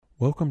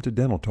Welcome to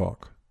Dental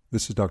Talk.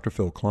 This is Dr.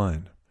 Phil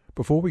Klein.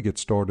 Before we get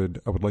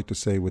started, I would like to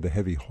say with a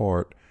heavy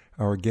heart,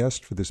 our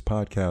guest for this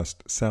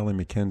podcast, Sally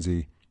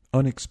McKenzie,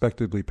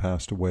 unexpectedly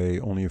passed away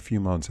only a few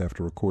months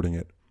after recording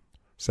it.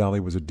 Sally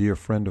was a dear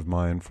friend of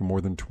mine for more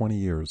than 20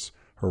 years.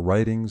 Her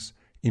writings,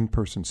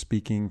 in-person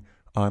speaking,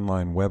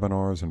 online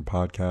webinars and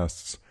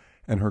podcasts,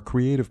 and her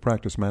creative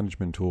practice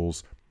management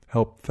tools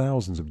helped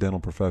thousands of dental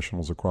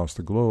professionals across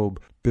the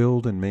globe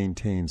build and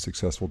maintain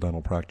successful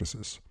dental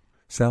practices.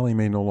 Sally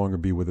may no longer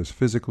be with us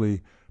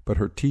physically, but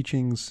her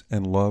teachings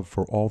and love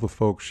for all the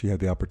folks she had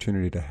the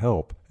opportunity to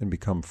help and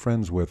become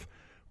friends with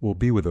will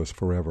be with us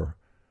forever.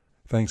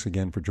 Thanks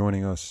again for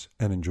joining us,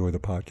 and enjoy the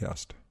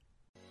podcast.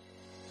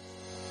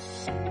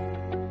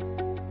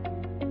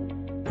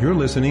 You're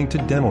listening to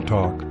Dental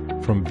Talk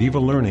from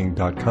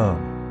VivaLearning.com.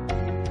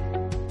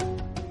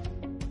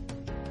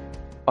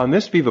 On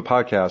this Viva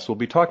podcast, we'll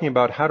be talking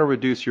about how to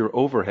reduce your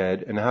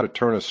overhead and how to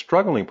turn a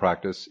struggling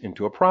practice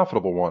into a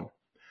profitable one.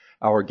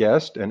 Our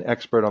guest and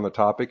expert on the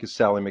topic is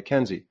Sally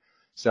McKenzie.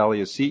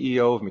 Sally is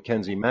CEO of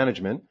McKenzie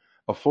Management,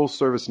 a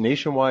full-service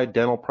nationwide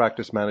dental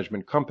practice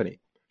management company.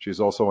 She is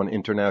also an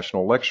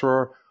international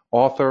lecturer,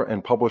 author,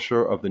 and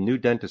publisher of the New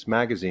Dentist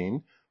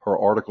magazine. Her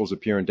articles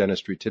appear in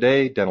Dentistry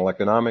Today, Dental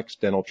Economics,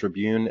 Dental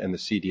Tribune, and the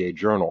CDA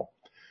Journal.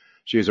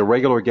 She is a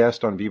regular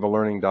guest on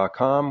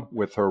VivaLearning.com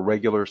with her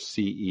regular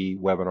CE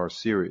webinar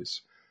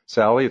series.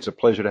 Sally, it's a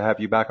pleasure to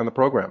have you back on the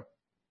program.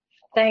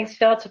 Thanks,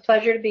 Phil. It's a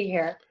pleasure to be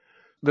here.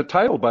 The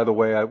title, by the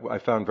way, I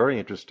found very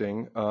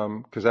interesting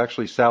because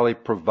actually Sally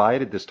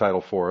provided this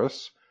title for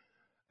us,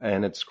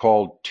 and it's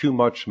called Too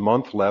Much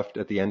Month Left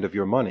at the End of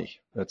Your Money.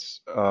 That's,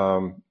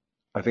 I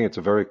think it's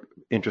a very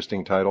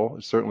interesting title.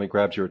 It certainly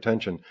grabs your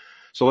attention.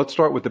 So let's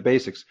start with the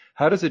basics.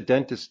 How does a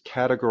dentist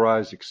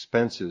categorize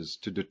expenses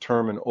to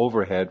determine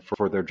overhead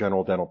for their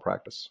general dental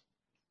practice?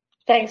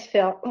 Thanks,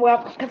 Phil.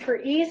 Well, for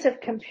ease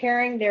of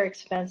comparing their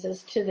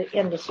expenses to the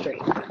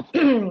industry,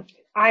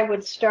 I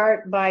would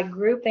start by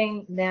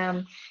grouping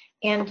them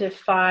into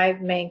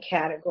 5 main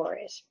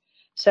categories.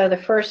 So the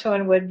first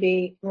one would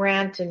be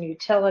rent and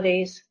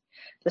utilities.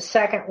 The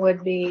second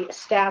would be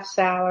staff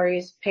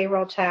salaries,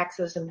 payroll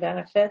taxes, and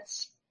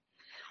benefits.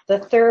 The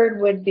third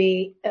would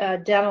be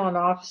dental and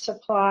office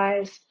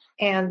supplies.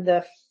 And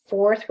the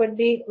fourth would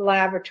be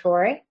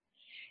laboratory.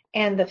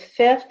 And the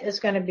fifth is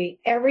going to be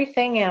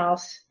everything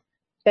else,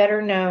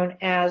 better known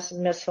as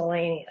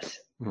miscellaneous.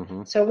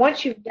 Mm-hmm. So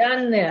once you've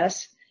done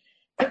this,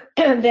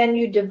 then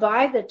you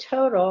divide the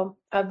total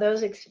of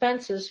those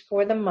expenses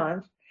for the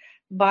month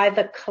by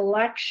the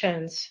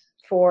collections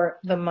for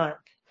the month,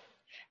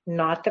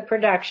 not the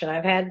production.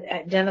 I've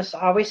had dentists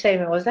always say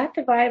to me, was that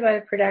divided by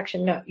the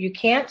production? No, you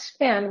can't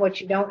spend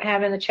what you don't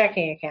have in the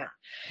checking account.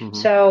 Mm-hmm.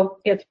 So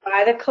it's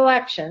by the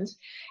collections,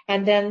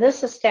 and then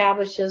this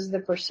establishes the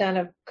percent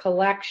of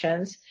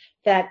collections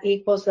that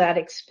equals that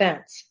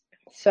expense.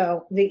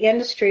 So the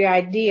industry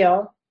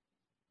ideal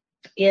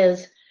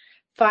is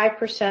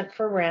 5%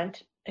 for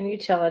rent and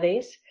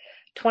utilities,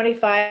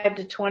 25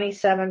 to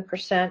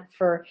 27%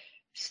 for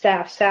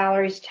staff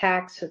salaries,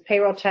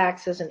 payroll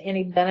taxes, and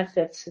any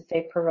benefits that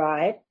they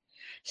provide,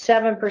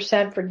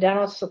 7% for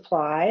dental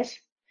supplies,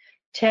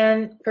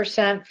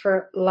 10%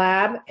 for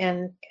lab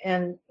and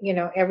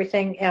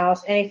everything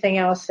else, anything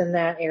else in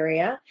that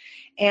area,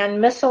 and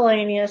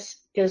miscellaneous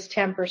is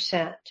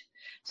 10%.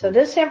 So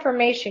this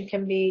information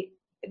can be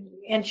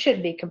and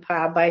should be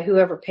compiled by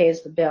whoever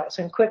pays the bills.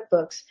 And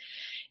QuickBooks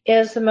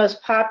is the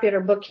most popular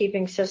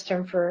bookkeeping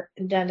system for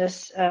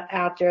dentists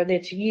out there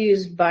that's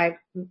used by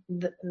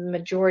the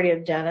majority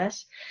of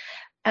dentists.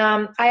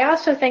 I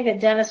also think that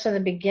dentists in the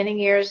beginning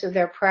years of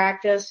their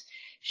practice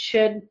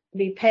should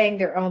be paying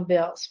their own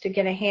bills to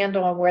get a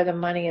handle on where the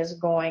money is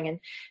going. And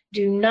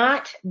do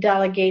not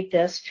delegate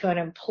this to an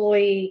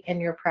employee in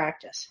your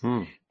practice.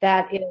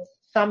 That is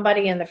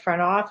somebody in the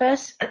front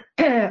office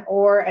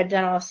or a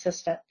dental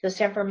assistant. This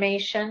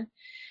information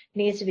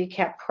needs to be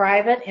kept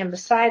private, and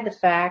beside the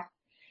fact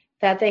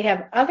that they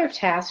have other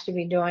tasks to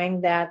be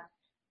doing that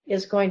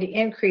is going to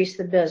increase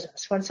the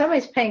business. When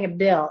somebody's paying a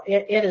bill,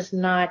 it is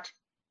not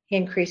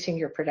increasing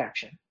your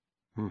production.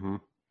 Mm-hmm.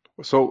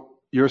 So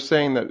you're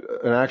saying that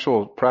an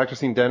actual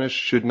practicing dentist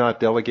should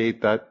not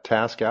delegate that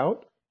task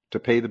out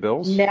to pay the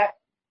bills?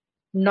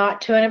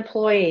 Not to an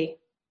employee.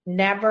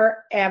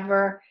 Never,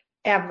 ever,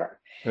 ever.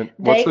 And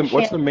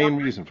what's the main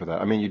reason for that?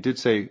 I mean, you did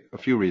say a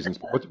few reasons,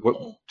 but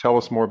tell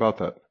us more about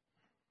that.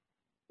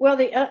 Well,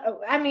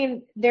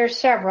 there's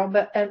several,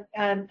 but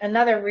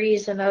another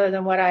reason other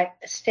than what I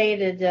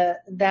stated,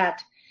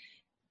 that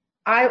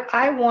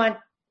I want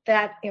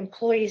that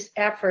employee's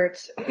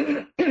efforts,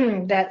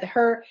 that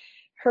her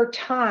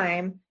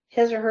time,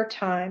 his or her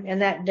time in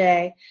that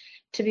day,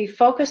 to be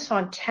focused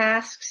on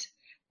tasks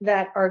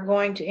that are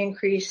going to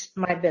increase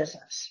my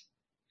business.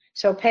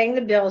 So paying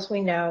the bills,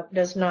 we know,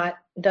 does not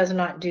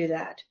do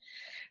that.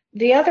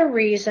 The other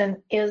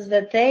reason is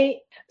that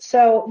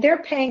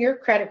they're paying your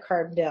credit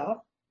card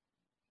bill,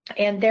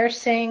 and they're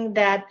saying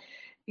that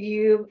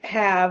You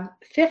have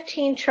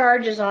 15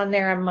 charges on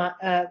there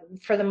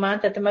for the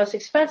month at the most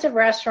expensive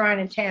restaurant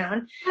in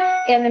town.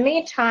 In the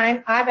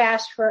meantime, I've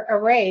asked for a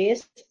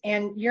raise,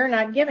 and you're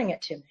not giving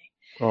it to me.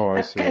 Oh,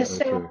 I see.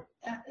 So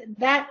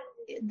that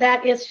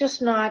it's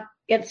just not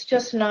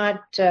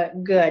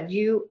good.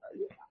 You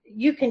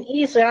can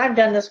easily. I've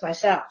done this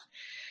myself.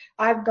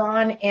 I've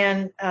gone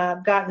and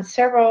gotten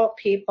several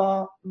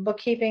people,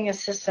 bookkeeping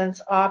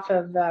assistants, off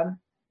of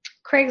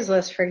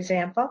Craigslist, for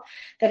example,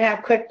 that have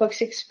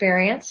QuickBooks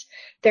experience.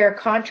 They're a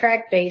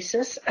contract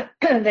basis.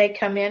 They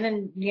come in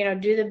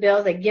and, do the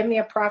bill. They give me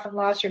a profit and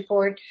loss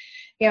report,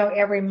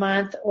 every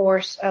month,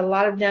 or a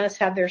lot of dentists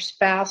have their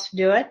spouse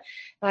do it.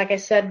 Like I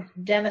said,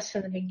 dentists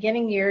in the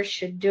beginning years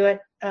should do it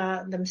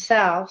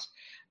themselves,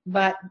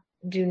 but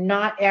do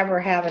not ever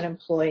have an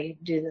employee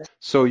do this.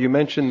 So you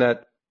mentioned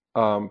that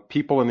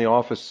people in the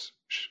office,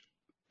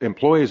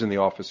 employees in the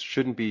office,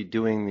 shouldn't be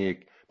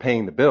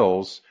paying the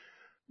bills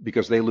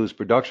because they lose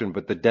production,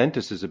 but the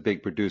dentist is a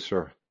big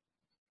producer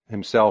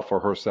himself or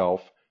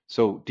herself.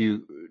 So do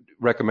you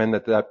recommend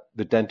that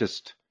the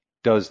dentist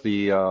does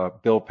the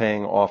bill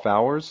paying off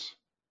hours?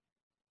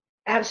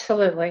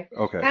 Absolutely.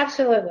 Okay.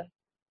 Absolutely.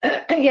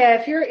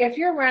 Yeah, if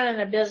you're running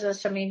a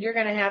business, you're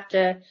going to have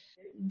to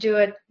do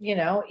it,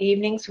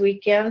 evenings,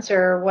 weekends,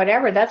 or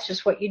whatever. That's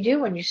just what you do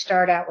when you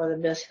start out with a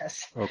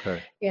business.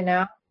 Okay.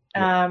 Yeah.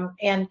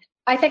 And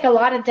I think a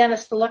lot of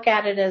dentists look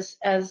at it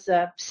as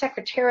a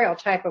secretarial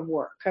type of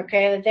work.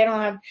 Okay, that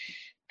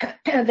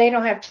they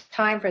don't have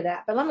time for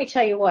that. But let me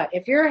tell you what: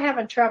 if you're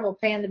having trouble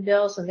paying the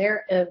bills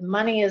and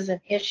money is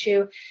an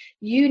issue,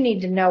 you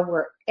need to know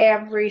where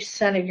every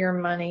cent of your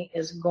money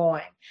is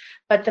going.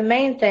 But the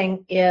main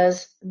thing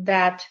is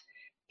that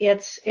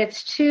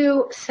it's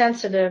too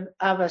sensitive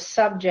of a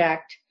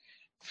subject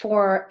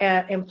for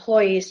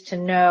employees to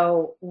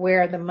know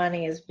where the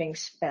money is being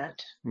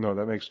spent. No,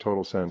 that makes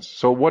total sense.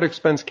 So what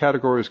expense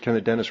categories can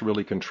the dentist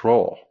really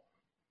control?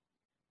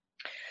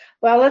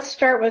 Well, let's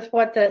start with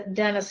what the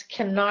dentist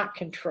cannot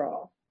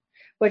control,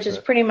 which is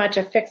pretty much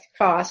a fixed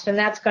cost, and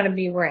that's going to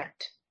be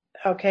rent.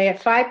 Okay,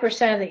 at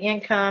 5% of the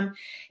income,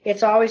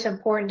 it's always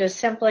important to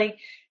simply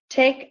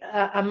take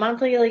a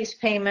monthly lease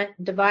payment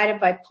divided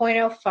by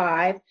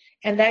 0.05,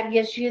 and that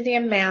gives you the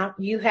amount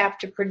you have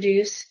to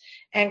produce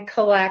and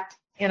collect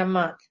in a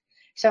month.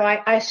 So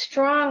I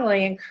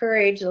strongly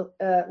encourage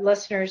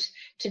listeners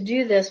to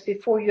do this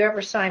before you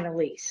ever sign a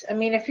lease.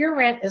 If your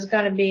rent is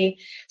going to be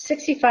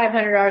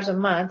 $6,500 a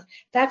month,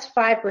 that's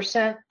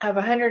 5% of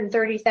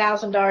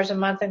 $130,000 a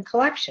month in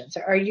collections.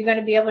 Are you going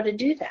to be able to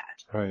do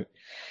that? Right.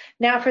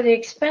 Now, for the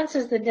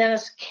expenses the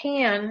dentist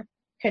can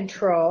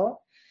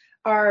control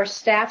are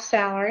staff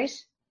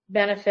salaries,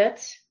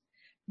 benefits,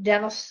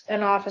 dental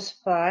and office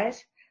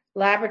supplies,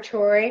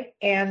 laboratory,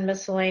 and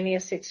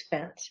miscellaneous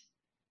expense.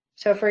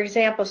 So, for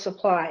example,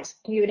 supplies.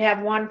 You would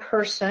have one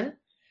person,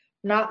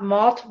 not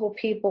multiple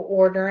people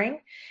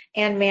ordering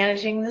and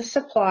managing the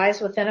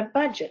supplies within a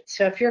budget.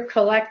 So if you're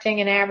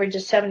collecting an average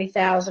of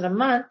 $70,000 a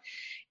month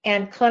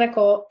and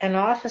clinical and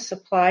office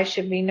supplies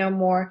should be no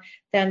more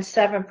than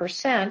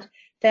 7%,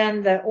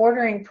 then the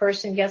ordering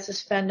person gets to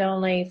spend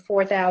only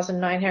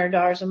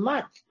 $4,900 a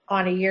month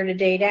on a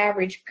year-to-date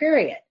average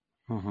period.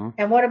 Mm-hmm.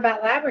 And what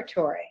about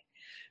laboratory?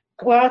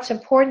 Well, it's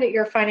important that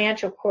your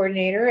financial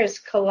coordinator is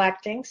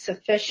collecting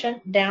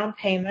sufficient down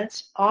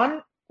payments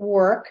on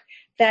work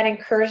that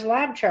incurs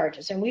lab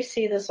charges. And we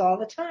see this all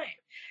the time.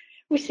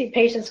 We see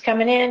patients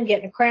coming in,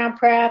 getting a crown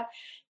prep,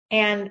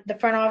 and the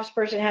front office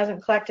person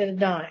hasn't collected a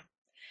dime.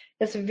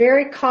 It's a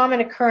very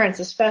common occurrence,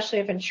 especially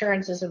if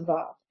insurance is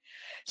involved.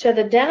 So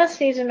the dentist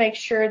needs to make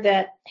sure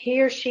that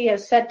he or she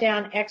has set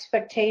down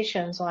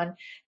expectations on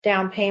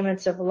down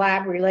payments of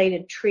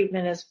lab-related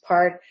treatment as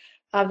part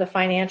of the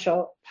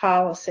financial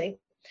policy,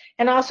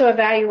 and also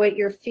evaluate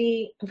your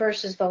fee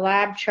versus the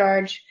lab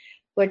charge,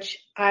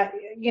 which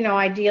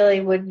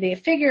ideally would be a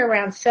figure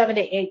around 7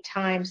 to 8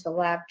 times the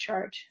lab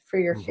charge for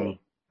your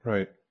fee.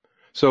 Right.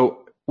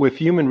 So with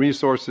human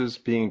resources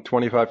being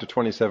 25 to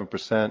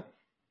 27%,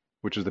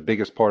 which is the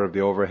biggest part of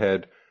the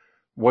overhead,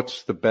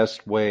 what's the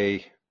best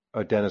way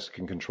a dentist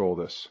can control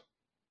this?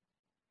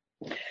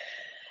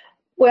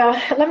 Well,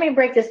 let me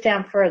break this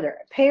down further.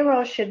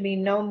 Payroll should be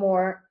no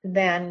more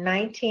than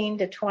 19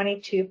 to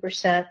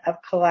 22%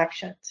 of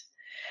collections.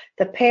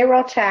 The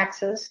payroll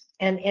taxes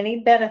and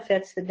any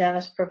benefits the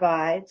dentist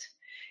provides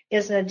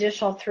is an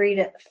additional 3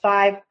 to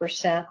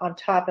 5% on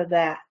top of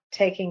that,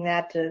 taking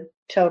that to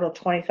total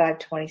 25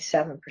 to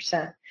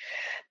 27%.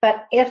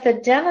 But if the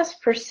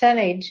dentist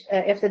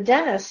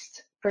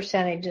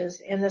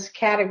percentages in this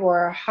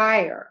category are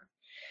higher,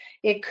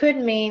 it could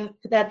mean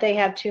that they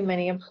have too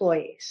many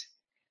employees.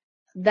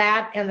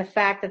 That and the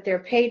fact that they're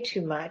paid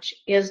too much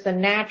is the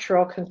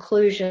natural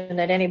conclusion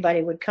that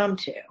anybody would come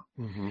to.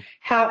 Mm-hmm.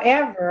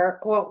 However,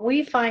 what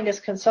we find as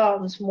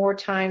consultants more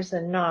times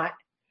than not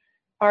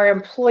are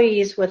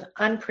employees with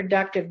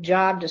unproductive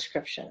job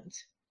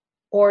descriptions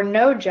or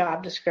no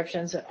job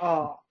descriptions at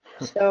all.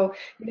 So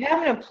you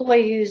have an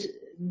employee who's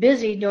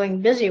busy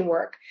doing busy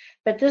work,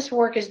 but this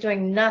work is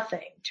doing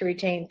nothing to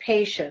retain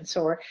patients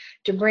or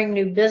to bring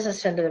new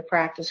business into the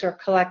practice or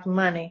collect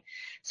money.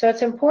 So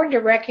it's important to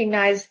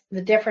recognize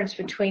the difference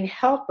between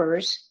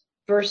helpers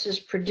versus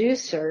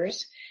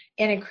producers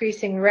in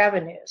increasing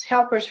revenues.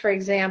 Helpers, for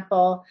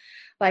example,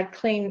 like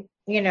clean,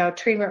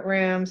 treatment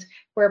rooms,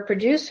 where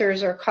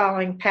producers are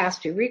calling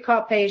past due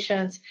recall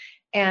patients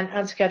and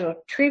unscheduled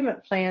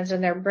treatment plans,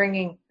 and they're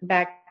bringing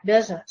back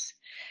business.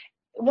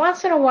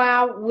 Once in a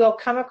while, we'll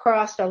come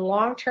across a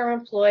long-term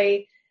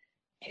employee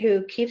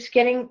who keeps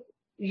getting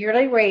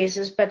yearly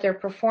raises, but their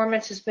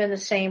performance has been the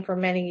same for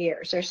many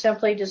years. They're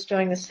simply just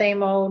doing the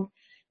same old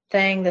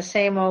thing, the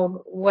same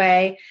old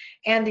way,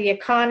 and the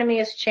economy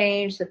has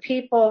changed, the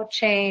people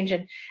change,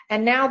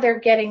 and now they're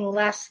getting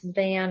less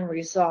than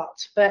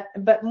results.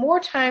 But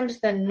more times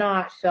than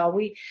not, Phil,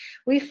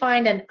 we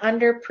find an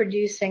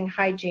underproducing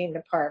hygiene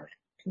department.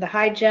 The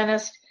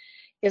hygienist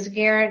is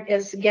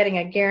getting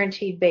a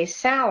guaranteed base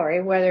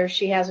salary, whether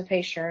she has a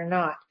patient or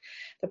not.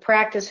 The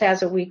practice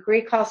has a weak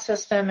recall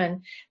system,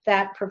 and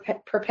that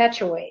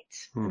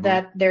perpetuates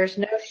that there's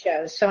no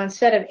shows. So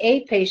instead of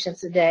 8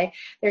 patients a day,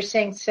 they're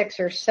seeing 6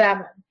 or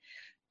 7.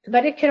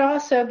 But it could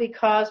also be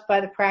caused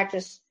by the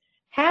practice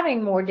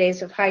having more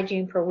days of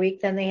hygiene per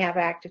week than they have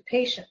active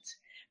patients.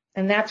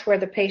 And that's where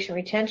the patient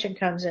retention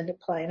comes into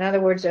play. In other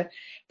words,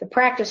 the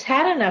practice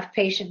had enough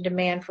patient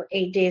demand for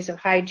 8 days of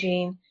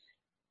hygiene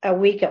a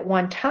week at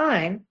one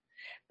time,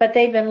 but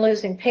they've been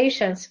losing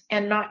patients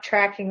and not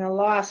tracking the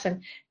loss.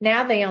 And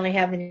now they only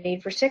have the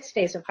need for 6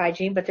 days of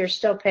hygiene, but they're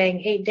still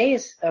paying 8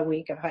 days a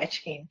week of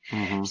hygiene.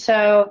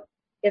 So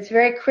it's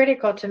very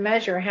critical to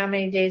measure how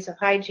many days of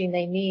hygiene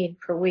they need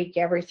per week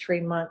every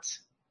 3 months.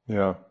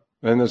 Yeah.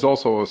 And there's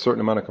also a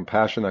certain amount of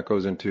compassion that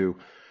goes into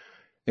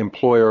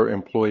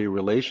employer-employee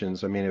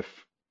relations. I mean,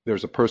 if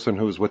there's a person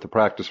who's with the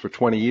practice for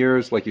 20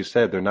 years, like you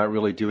said, they're not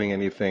really doing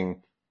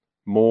anything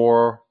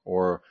more,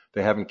 or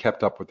they haven't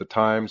kept up with the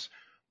times,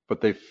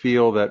 but they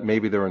feel that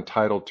maybe they're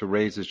entitled to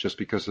raises just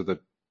because of the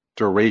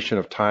duration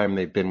of time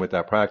they've been with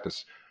that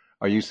practice.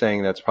 Are you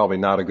saying that's probably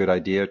not a good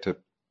idea to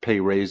pay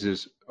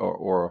raises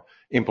or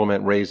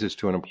implement raises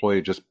to an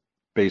employee just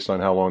based on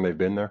how long they've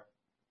been there?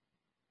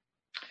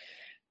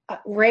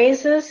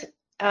 Raises,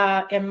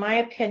 in my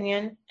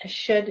opinion,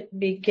 should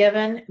be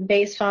given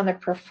based on the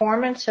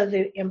performance of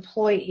the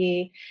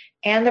employee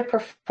and the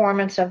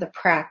performance of the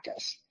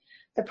practice.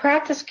 The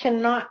practice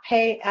cannot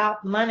pay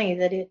out money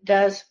that it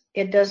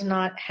does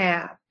not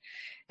have.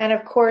 And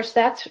of course,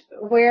 that's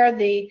where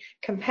the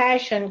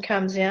compassion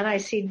comes in. I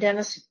see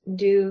dentists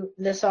do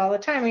this all the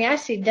time. I mean, I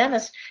see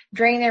dentists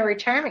drain their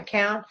retirement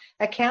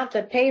account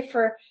to pay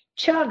for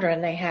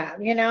children they have,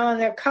 and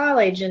their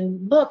college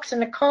and books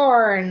and a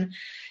car and,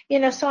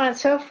 so on and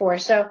so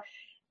forth. So,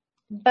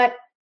 but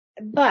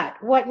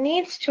what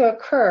needs to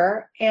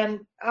occur,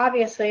 and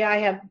obviously I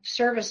have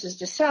services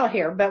to sell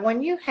here, but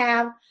when you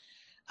have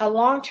a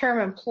long-term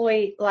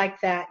employee like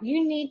that,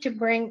 you need to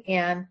bring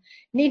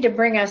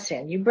us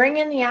in. You bring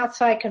in the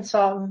outside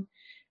consultant.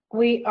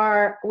 We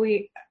are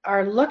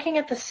looking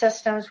at the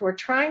systems. We're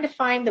trying to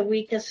find the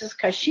weaknesses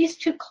because she's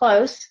too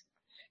close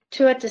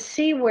to it to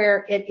see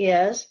where it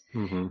is,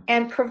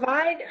 and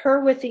provide her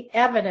with the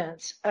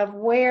evidence of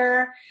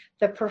where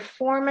the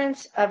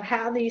performance of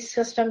how these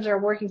systems are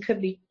working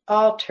could be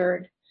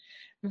altered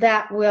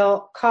that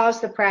will cause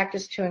the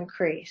practice to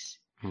increase.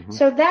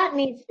 So that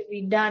needs to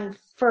be done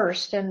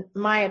first, in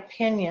my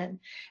opinion,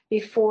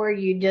 before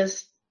you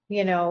just,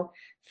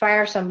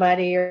 fire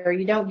somebody or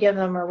you don't give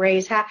them a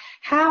raise.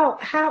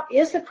 How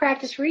is the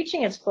practice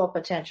reaching its full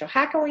potential?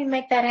 How can we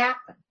make that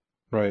happen?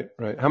 Right.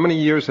 How many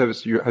years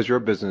has your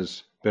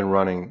business been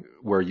running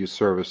where you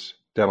service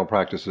dental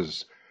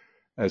practices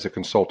as a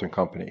consulting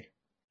company?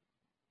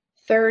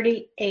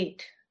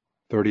 38.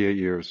 38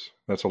 years.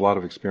 That's a lot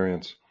of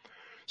experience.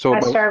 So I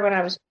started when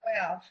I was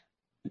 12.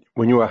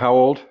 When you were how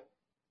old?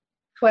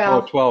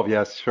 12. Oh, 12,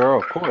 yes, sure,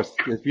 of course.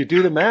 If you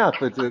do the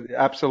math,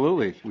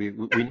 absolutely. We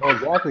know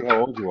exactly how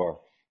old you are.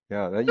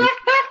 Yeah.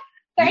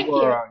 Thank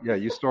you. Yeah,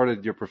 you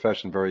started your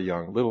profession very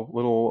young.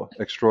 Little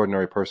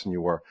extraordinary person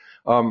you were.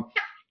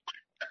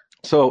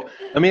 So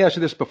let me ask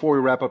you this before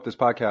we wrap up this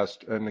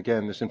podcast. And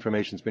again, this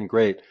information's been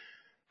great.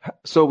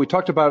 So we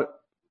talked about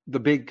the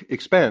big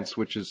expense,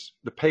 which is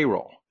the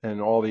payroll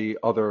and all the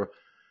other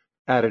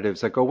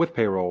additives that go with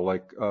payroll,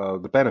 like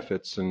the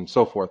benefits and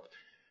so forth.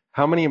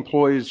 How many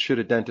employees should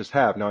a dentist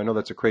have? Now, I know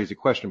that's a crazy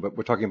question, but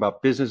we're talking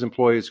about business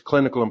employees,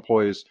 clinical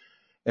employees,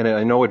 and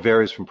I know it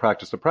varies from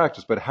practice to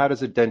practice, but how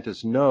does a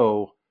dentist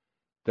know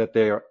that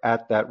they are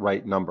at that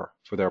right number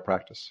for their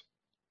practice?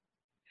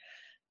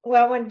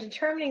 Well, when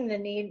determining the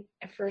need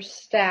for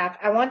staff,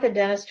 I want the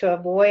dentist to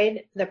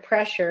avoid the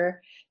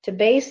pressure to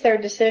base their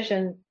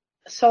decision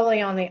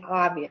solely on the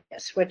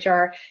obvious, which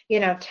are,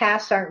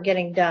 tasks aren't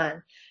getting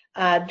done,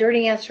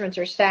 dirty instruments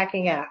are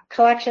stacking up,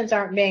 collections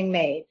aren't being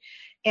made,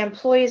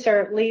 employees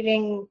are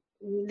leaving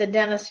the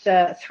dentist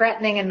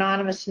threatening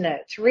anonymous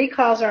notes,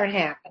 recalls aren't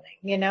happening,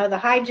 the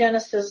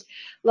hygienist is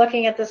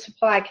looking at the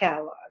supply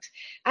catalogs.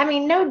 I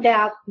mean, no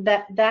doubt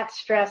that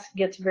stress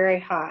gets very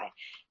high.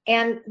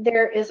 And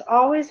there is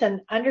always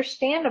an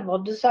understandable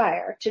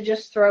desire to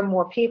just throw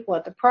more people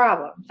at the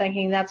problem,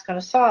 thinking that's going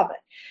to solve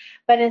it.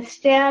 But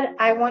instead,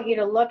 I want you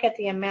to look at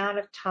the amount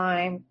of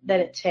time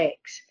that it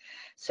takes.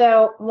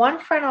 So one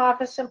front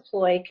office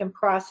employee can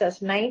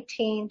process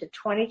 19 to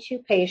 22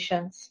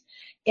 patients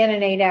in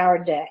an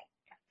 8-hour day.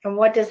 And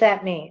what does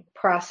that mean?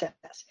 Process.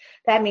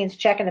 That means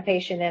checking the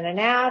patient in and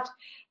out,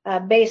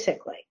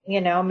 basically,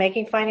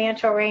 making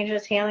financial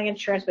arrangements, handling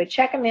insurance. They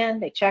check them in,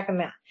 they check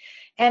them out.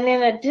 And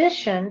in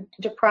addition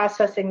to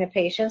processing the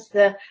patients,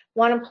 the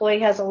one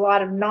employee has a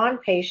lot of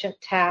non-patient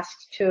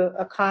tasks to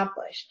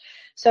accomplish.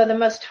 So the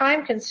most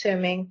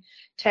time-consuming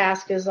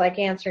task is like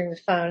answering the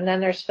phone, and then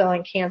there's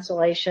filling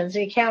cancellations,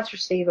 the accounts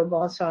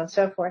receivable, and so on and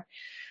so forth.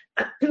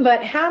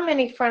 But how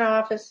many front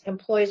office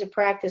employees a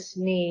practice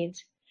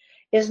needs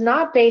is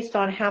not based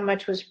on how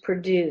much was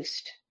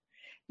produced.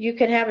 You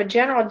can have a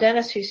general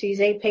dentist who sees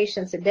 8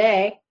 patients a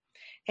day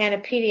and a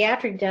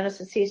pediatric dentist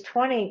that sees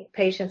 20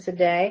 patients a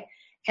day,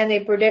 and they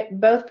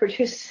both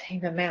produce the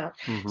same amount.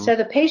 Mm-hmm. So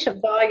the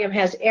patient volume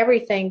has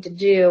everything to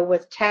do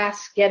with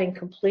tasks getting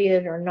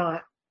completed or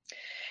not.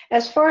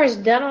 As far as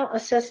dental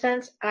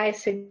assistants, I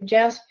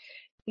suggest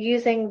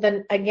using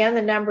the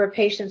number of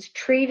patients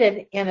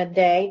treated in a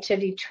day to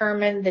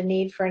determine the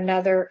need for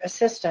another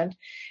assistant,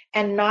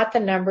 and not the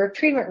number of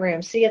treatment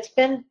rooms. See, it's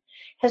been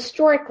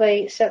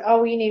historically said,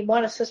 you need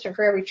one assistant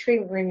for every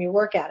treatment room you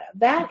work out of.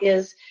 That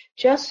is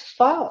just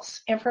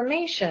false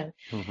information.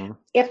 Mm-hmm.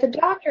 If the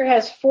doctor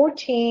has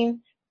 14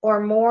 or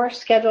more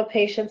scheduled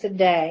patients a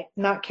day,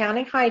 not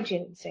counting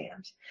hygiene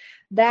exams,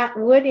 that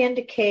would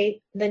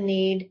indicate the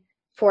need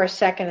for a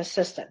second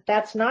assistant.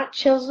 That's not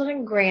chiseled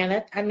in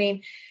granite. I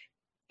mean,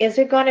 is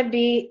it going to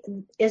be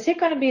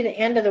the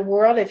end of the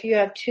world if you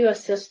have 2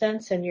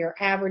 assistants and you're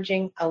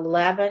averaging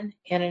 11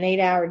 in an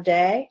 8-hour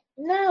day?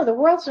 No, the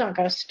world's not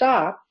going to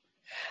stop.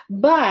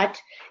 But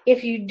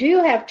if you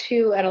do have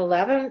 2 at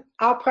 11,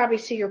 I'll probably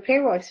see your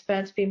payroll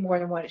expense be more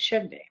than what it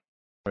should be.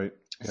 Right.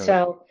 Yeah,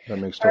 so that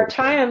makes our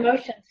time and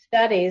motion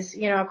studies,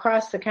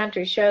 across the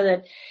country show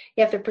that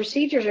if the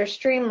procedures are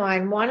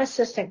streamlined, one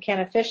assistant can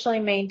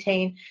efficiently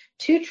maintain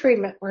 2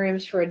 treatment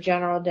rooms for a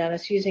general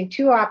dentist using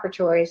 2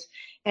 operatories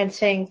and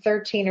seeing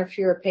 13 or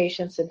fewer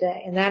patients a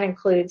day. And that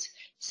includes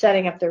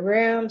setting up the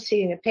room,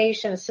 seating the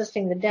patient,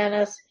 assisting the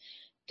dentist,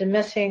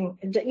 dismissing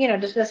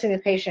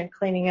the patient,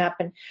 cleaning up.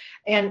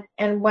 And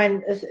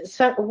when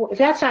if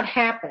that's not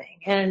happening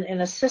and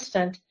an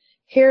assistant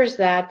hears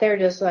that, they're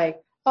just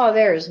like,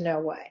 there is no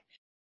way.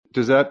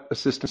 Does that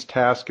assistant's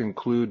task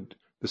include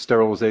the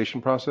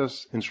sterilization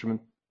process,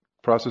 instrument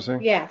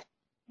processing? Yes.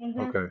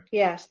 Mm-hmm. Okay.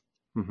 Yes.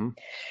 Mm-hmm.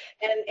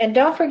 And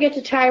don't forget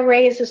to tie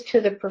raises to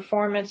the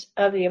performance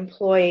of the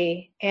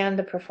employee and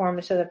the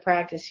performance of the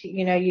practice.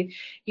 You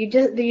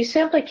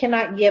simply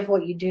cannot give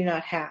what you do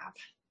not have.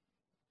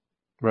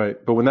 Right.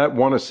 But when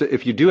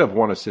if you do have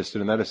one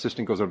assistant and that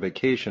assistant goes on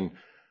vacation,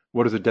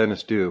 what does the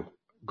dentist do?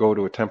 Go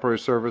to a temporary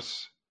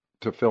service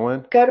to fill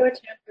in? Go to a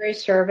temporary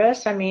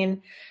service. I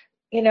mean,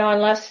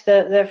 unless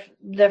the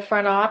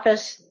front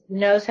office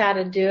knows how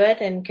to do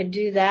it and can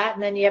do that,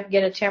 and then you have to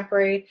get a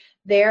temporary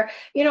there.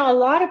 A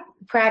lot of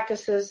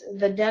practices,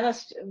 the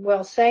dentist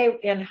will say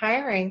in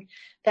hiring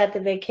that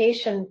the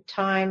vacation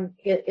time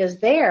is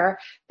there,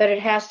 but it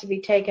has to be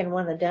taken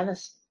when the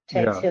dentist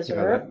takes his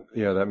or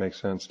her. That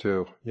makes sense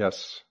too.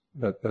 Yes,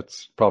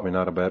 that's probably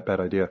not a bad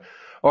idea.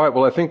 All right,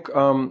 well, I think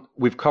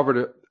we've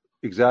covered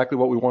exactly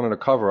what we wanted to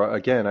cover.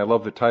 Again, I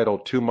love the title,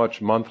 Too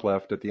Much Month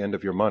Left at the End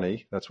of Your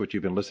Money. That's what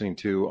you've been listening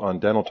to on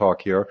Dental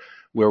Talk here.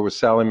 We're with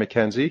Sally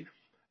McKenzie.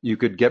 You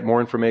could get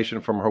more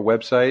information from her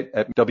website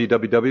at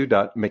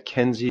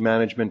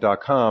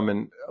www.mckenzie.com.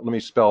 And let me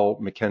spell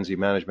McKenzie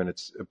Management.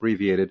 It's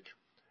abbreviated.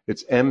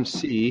 It's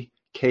MCKEN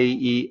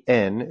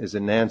as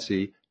in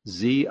Nancy,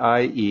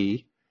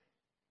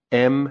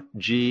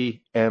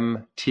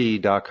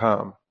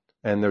 ZIEMGMT.com.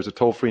 And there's a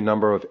toll-free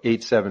number of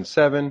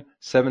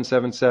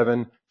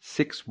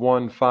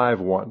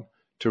 877-777-6151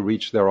 to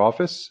reach their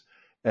office.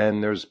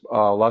 And there's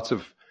lots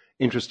of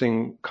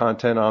interesting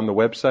content on the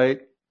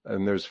website.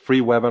 And there's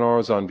free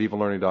webinars on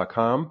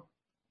vivalearning.com.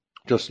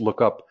 Just look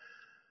up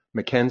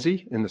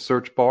McKenzie in the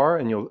search bar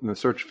and in the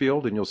search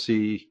field, and you'll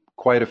see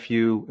quite a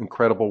few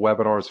incredible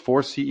webinars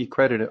for CE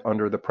credit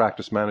under the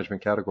practice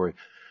management category.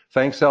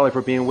 Thanks, Sally,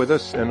 for being with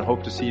us, and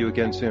hope to see you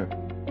again soon.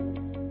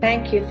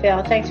 Thank you,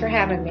 Phil. Thanks for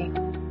having me.